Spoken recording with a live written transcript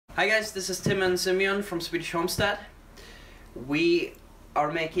Hi guys, this is Tim and Simeon from Swedish Homestead. We are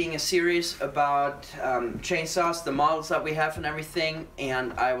making a series about chainsaws, the models that we have and everything,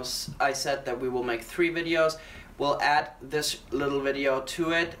 and I said that we will make 3 videos. We'll add this little video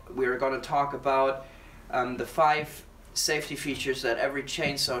to it. We're going to talk about the 5 safety features that every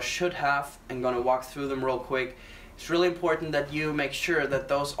chainsaw should have. I'm going to walk through them real quick. It's really important that you make sure that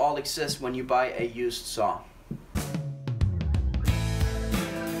those all exist when you buy a used saw.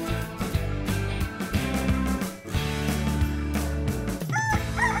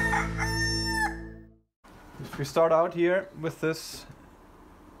 If we start out here with this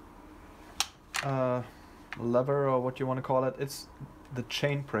lever, or what you want to call it, it's the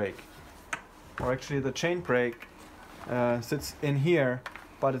chain brake. Or actually the chain brake sits in here,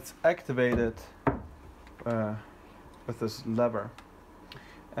 but it's activated with this lever.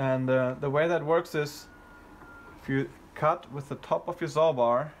 And the way that works is, if you cut with the top of your saw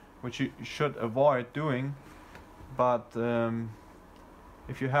bar, which you should avoid doing, but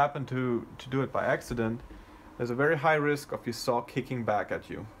if you happen to do it by accident, there's a very high risk of your saw kicking back at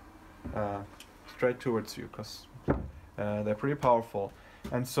you, straight towards you, because they're pretty powerful.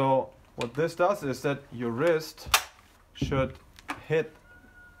 And so what this does is that your wrist should hit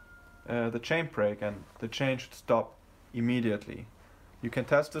the chain brake, and the chain should stop immediately. You can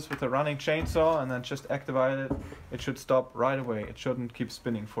test this with a running chainsaw and then just activate it. It should stop right away. It shouldn't keep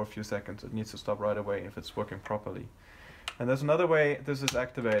spinning for a few seconds. It needs to stop right away if it's working properly. And there's another way this is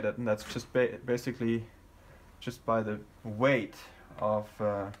activated, and that's just basically just by the weight of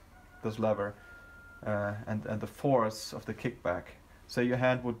this lever and the force of the kickback. Say your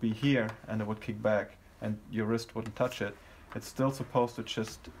hand would be here and it would kick back and your wrist wouldn't touch it. It's still supposed to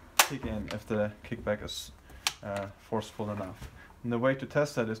just kick in if the kickback is forceful enough. And the way to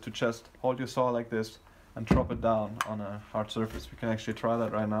test that is to just hold your saw like this and drop it down on a hard surface. We can actually try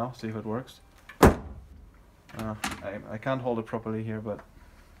that right now, see if it works. I can't hold it properly here, but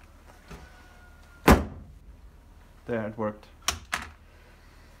there, it worked.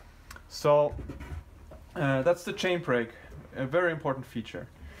 So that's the chain brake, a very important feature.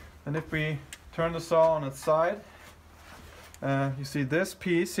 And if we turn the saw on its side, you see this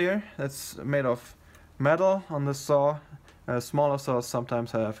piece here that's made of metal on the saw. Smaller saws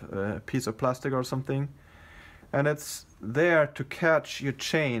sometimes have a piece of plastic or something, and it's there to catch your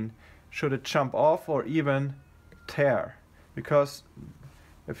chain should it jump off or even tear. Because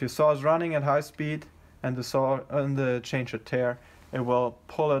if your saw is running at high speed and the chain should tear, it will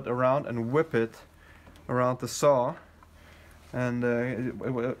pull it around and whip it around the saw, and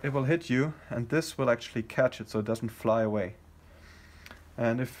it will hit you, and this will actually catch it so it doesn't fly away.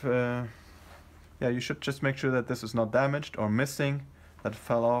 And if yeah, you should just make sure that this is not damaged or missing, that it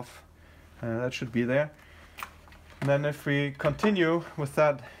fell off. That should be there. And then if we continue with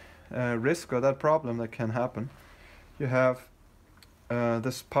that risk or that problem that can happen, you have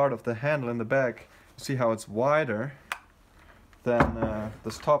this part of the handle in the back. See how it's wider than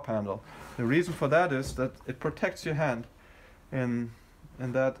this top handle. The reason for that is that it protects your hand in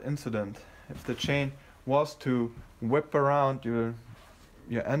that incident. If the chain was to whip around your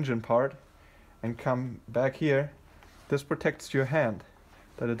engine part and come back here, this protects your hand,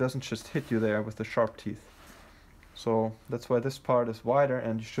 that it doesn't just hit you there with the sharp teeth. So that's why this part is wider,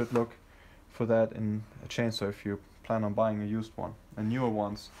 and you should look for that in a chainsaw if you plan on buying a used one. And newer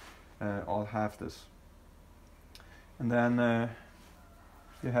ones all have this. And then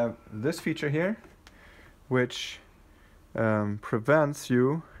you have this feature here, which prevents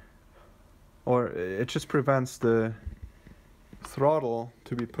you, or it just prevents the throttle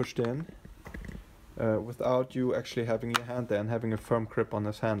to be pushed in without you actually having your hand there and having a firm grip on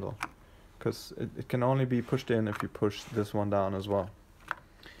this handle, because it can only be pushed in if you push this one down as well.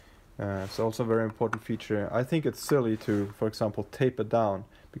 It's also a very important feature. I think it's silly to, for example, tape it down,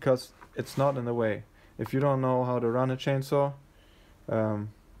 because it's not in the way. If you don't know how to run a chainsaw, or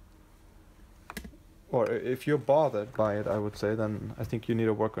if you're bothered by it, I would say, then I think you need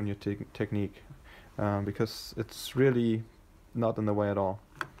to work on your technique, because it's really not in the way at all.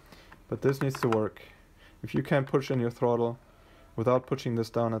 But this needs to work. If you can't push in your throttle without pushing this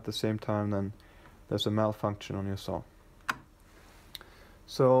down at the same time, then there's a malfunction on your saw.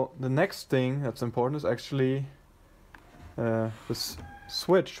 So the next thing that's important is actually this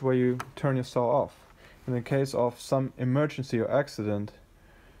switch where you turn your saw off. In the case of some emergency or accident,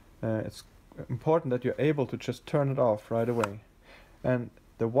 it's important that you're able to just turn it off right away. And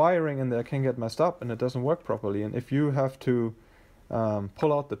the wiring in there can get messed up and it doesn't work properly. And if you have to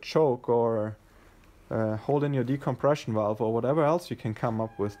pull out the choke or hold in your decompression valve or whatever else you can come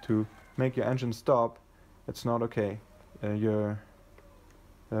up with to make your engine stop, it's not okay. Your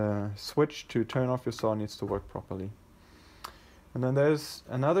switch to turn off your saw needs to work properly. And then there's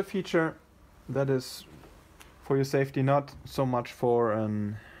another feature that is for your safety, not so much for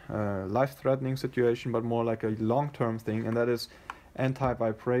an life-threatening situation, but more like a long-term thing, and that is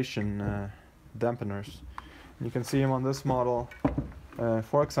anti-vibration dampeners. And you can see them on this model.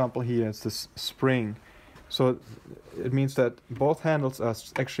 For example, here it's this spring. So it means that both handles are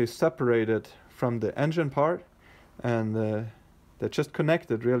actually separated from the engine part, and they're just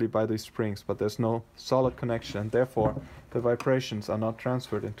connected really by these springs, but there's no solid connection, and therefore the vibrations are not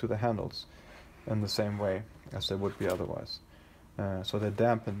transferred into the handles in the same way as they would be otherwise. So they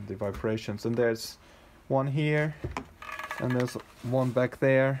dampen the vibrations. And there's one here, and there's one back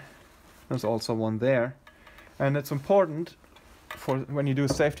there. There's also one there. And it's important for when you do a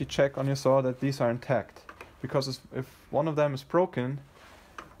safety check on your saw that these are intact, because if one of them is broken,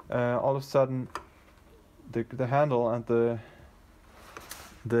 all of a sudden the handle and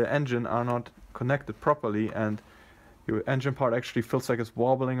the engine are not connected properly, and your engine part actually feels like it's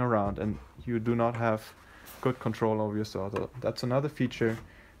wobbling around, and you do not have good control over your saw. That's another feature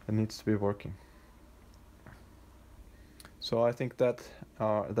that needs to be working. So I think that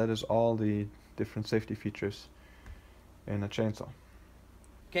is all the different safety features in a chainsaw.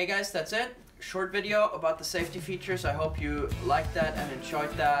 Okay guys, that's it. Short video about the safety features. I hope you liked that and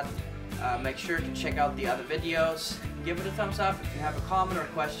enjoyed that. Make sure to check out the other videos. Give it a thumbs up. If you have a comment or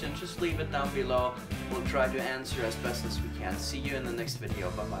question, just leave it down below. We'll try to answer as best as we can. See you in the next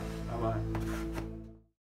video. Bye bye. Bye bye.